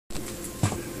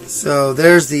So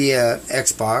there's the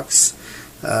Xbox.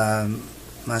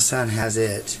 My son has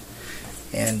it,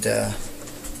 and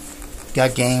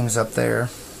got games up there.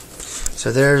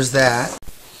 So there's that.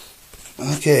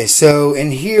 Okay, so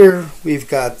in here we've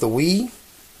got the Wii,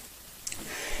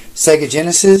 Sega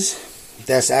Genesis.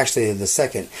 That's actually the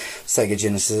second Sega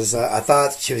Genesis. I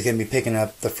thought she was going to be picking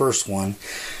up the first one,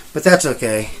 but that's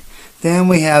okay. Then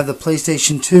we have the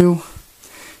PlayStation 2,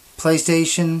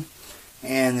 PlayStation,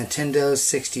 and Nintendo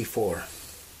 64.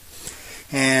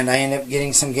 And I ended up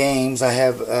getting some games. I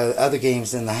have other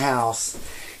games in the house.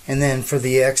 And then for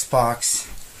the Xbox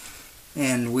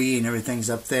and Wii and everything's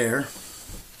up there.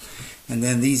 And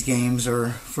then these games are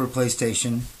for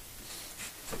PlayStation.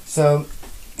 So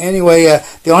anyway,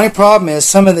 the only problem is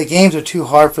some of the games are too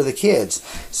hard for the kids.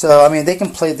 So I mean, they can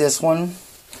play this one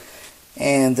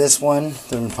and this one.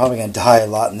 They're probably going to die a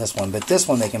lot in this one, but this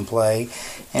one they can play.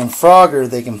 And Frogger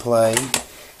they can play.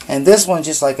 And this one's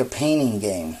just like a painting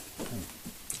game.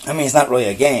 I mean, it's not really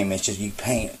a game. It's just you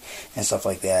paint and stuff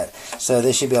like that. So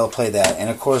they should be able to play that. And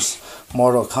of course,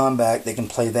 Mortal Kombat, they can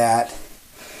play that.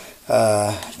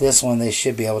 This one they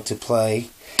should be able to play.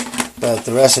 But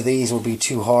the rest of these will be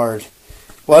too hard.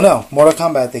 Well, no, Mortal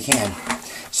Kombat they can.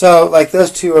 So, like,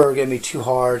 those two are going to be too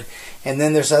hard. And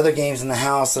then there's other games in the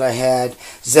house that I had.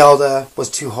 Zelda was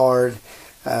too hard.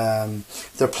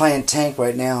 They're playing Tank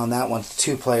right now, and that one's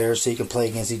 2 players, so you can play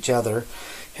against each other.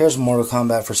 Here's Mortal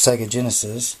Kombat for Sega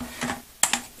Genesis.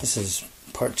 This is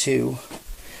part 2.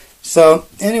 So,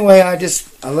 anyway,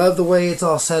 I love the way it's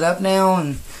all set up now,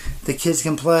 and the kids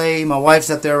can play. My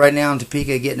wife's up there right now in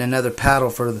Topeka getting another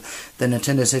paddle for the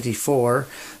Nintendo 64.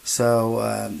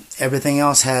 So, everything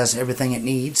else has everything it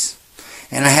needs.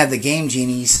 And I have the Game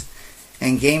Genies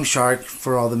and Game Shark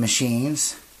for all the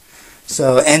machines.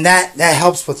 So, and that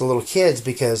helps with the little kids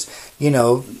because, you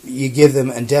know, you give them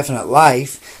indefinite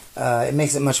life. It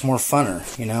makes it much more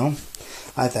funner, you know,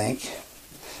 I think.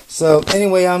 So,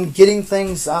 anyway, I'm getting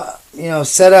things, you know,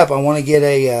 set up. I want to get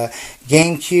a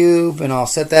GameCube, and I'll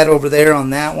set that over there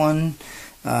on that one.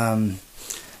 Let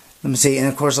me see. And,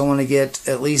 of course, I want to get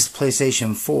at least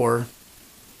PlayStation 4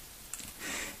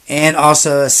 and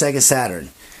also a Sega Saturn.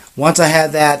 Once I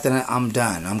have that, then I'm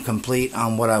done. I'm complete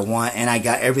on what I want, and I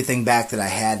got everything back that I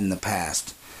had in the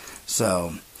past.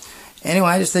 So, anyway,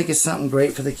 I just think it's something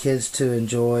great for the kids to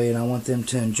enjoy, and I want them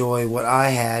to enjoy what I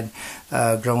had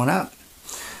growing up.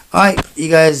 Alright, you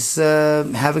guys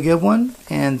have a good one,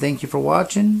 and thank you for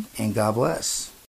watching, and God bless.